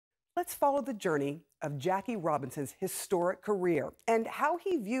Let's follow the journey of Jackie Robinson's historic career and how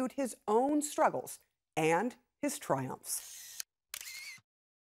he viewed his own struggles and his triumphs.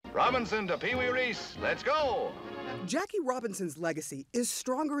 Robinson to Pee Wee Reese. Let's go! Jackie Robinson's legacy is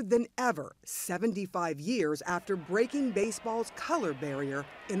stronger than ever 75 years after breaking baseball's color barrier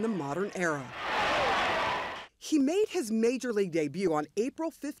in the modern era. He made his major league debut on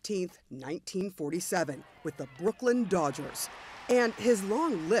April 15, 1947, with the Brooklyn Dodgers. And his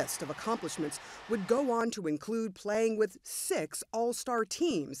long list of accomplishments would go on to include playing with 6 All-Star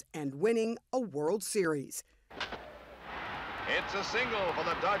teams and winning a World Series. It's a single for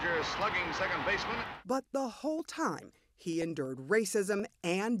the Dodgers slugging second baseman. But the whole time, he endured racism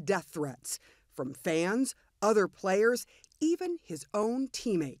and death threats from fans, other players, even his own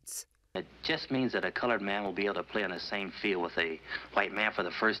teammates. It just means that a colored man will be able to play on the same field with a white man for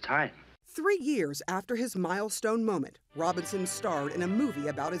the first time. 3 years after his milestone moment, Robinson starred in a movie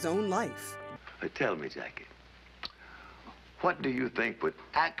about his own life. Tell me, Jackie, what do you think would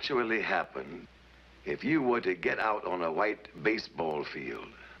actually happen if you were to get out on a white baseball field?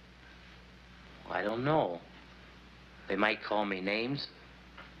 I don't know. They might call me names.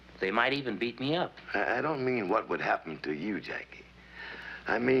 They might even beat me up. I don't mean what would happen to you, Jackie.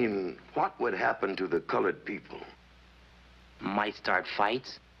 I mean, what would happen to the colored people? Might start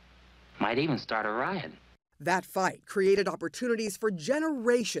fights. Might even start a riot. That fight created opportunities for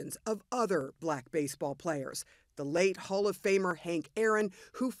generations of other black baseball players. The late Hall of Famer Hank Aaron,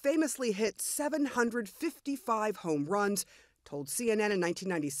 who famously hit 755 home runs, told CNN in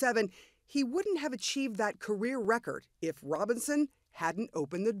 1997 he wouldn't have achieved that career record if Robinson hadn't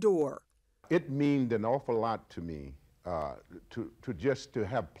opened the door. It meant an awful lot to me to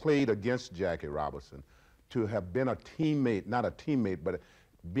have played against Jackie Robinson, to have been a teammate, not a teammate, but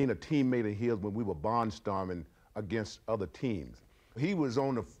being a teammate of his when we were barnstorming against other teams. He was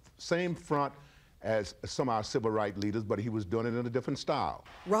on the same front as some of our civil rights leaders, but he was doing it in a different style.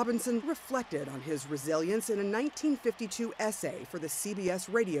 Robinson reflected on his resilience in a 1952 essay for the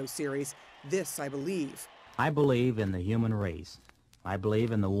CBS radio series, This I Believe. I believe in the human race. I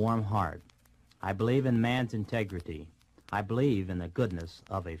believe in the warm heart. I believe in man's integrity. I believe in the goodness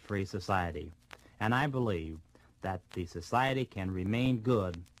of a free society. And I believe that the society can remain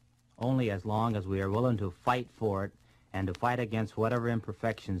good only as long as we are willing to fight for it and to fight against whatever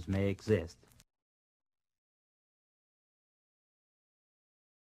imperfections may exist.